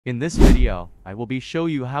In this video, I will be show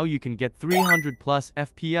you how you can get 300 plus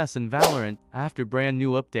FPS in Valorant after brand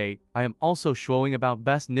new update. I am also showing about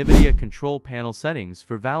best NVIDIA control panel settings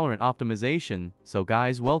for Valorant optimization. So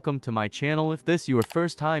guys, welcome to my channel. If this your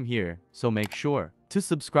first time here, so make sure to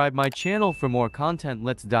subscribe my channel for more content.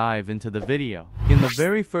 Let's dive into the video. In the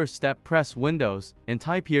very first step, press Windows and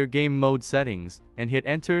type here game mode settings and hit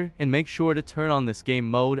enter and make sure to turn on this game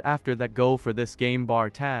mode. After that, go for this game bar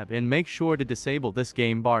tab and make sure to disable this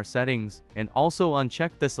game bar settings and also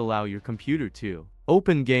uncheck this allow your computer to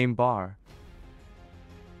open game bar.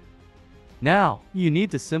 Now, you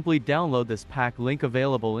need to simply download this pack, link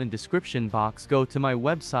available in description box. Go to my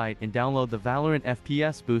website and download the Valorant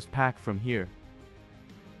FPS Boost pack from here.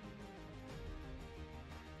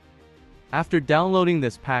 After downloading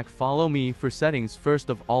this pack, follow me for settings. First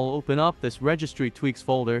of all, open up this registry tweaks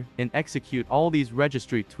folder and execute all these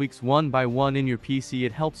registry tweaks one by one in your PC.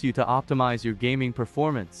 It helps you to optimize your gaming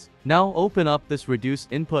performance. Now open up this reduce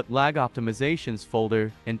input lag optimizations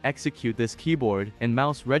folder and execute this keyboard and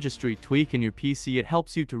mouse registry tweak in your PC. It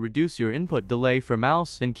helps you to reduce your input delay for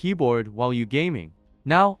mouse and keyboard while you gaming.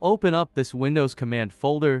 Now open up this Windows command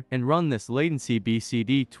folder and run this latency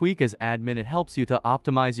BCD tweak as admin. It helps you to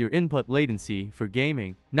optimize your input latency for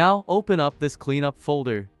gaming. Now open up this cleanup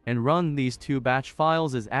folder and run these two batch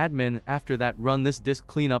files as admin. After that, run this disk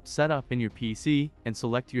cleanup setup in your PC and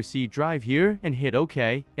select your C drive here and hit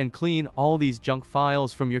OK and clean all these junk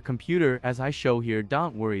files from your computer as I show here.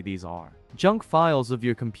 Don't worry, these are junk files of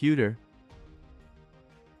your computer.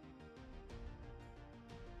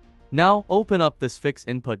 Now open up this fix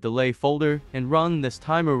input delay folder and run this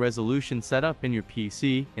timer resolution setup in your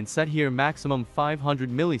PC and set here maximum 500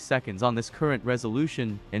 milliseconds on this current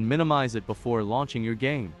resolution and minimize it before launching your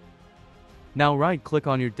game. Now right click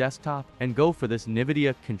on your desktop and go for this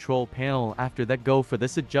NVIDIA control panel. After that, go for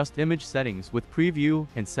this adjust image settings with preview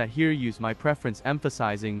and set here use my preference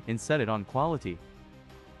emphasizing and set it on quality.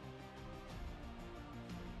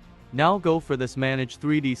 Now go for this manage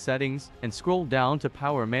 3D settings and scroll down to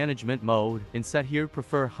power management mode and set here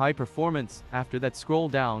prefer high performance. After that, scroll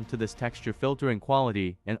down to this texture filtering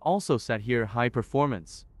quality and also set here high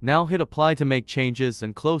performance. Now hit apply to make changes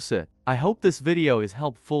and close it. I hope this video is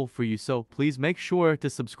helpful for you, so please make sure to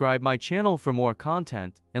subscribe my channel for more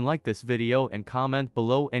content and like this video and comment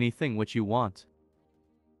below anything which you want.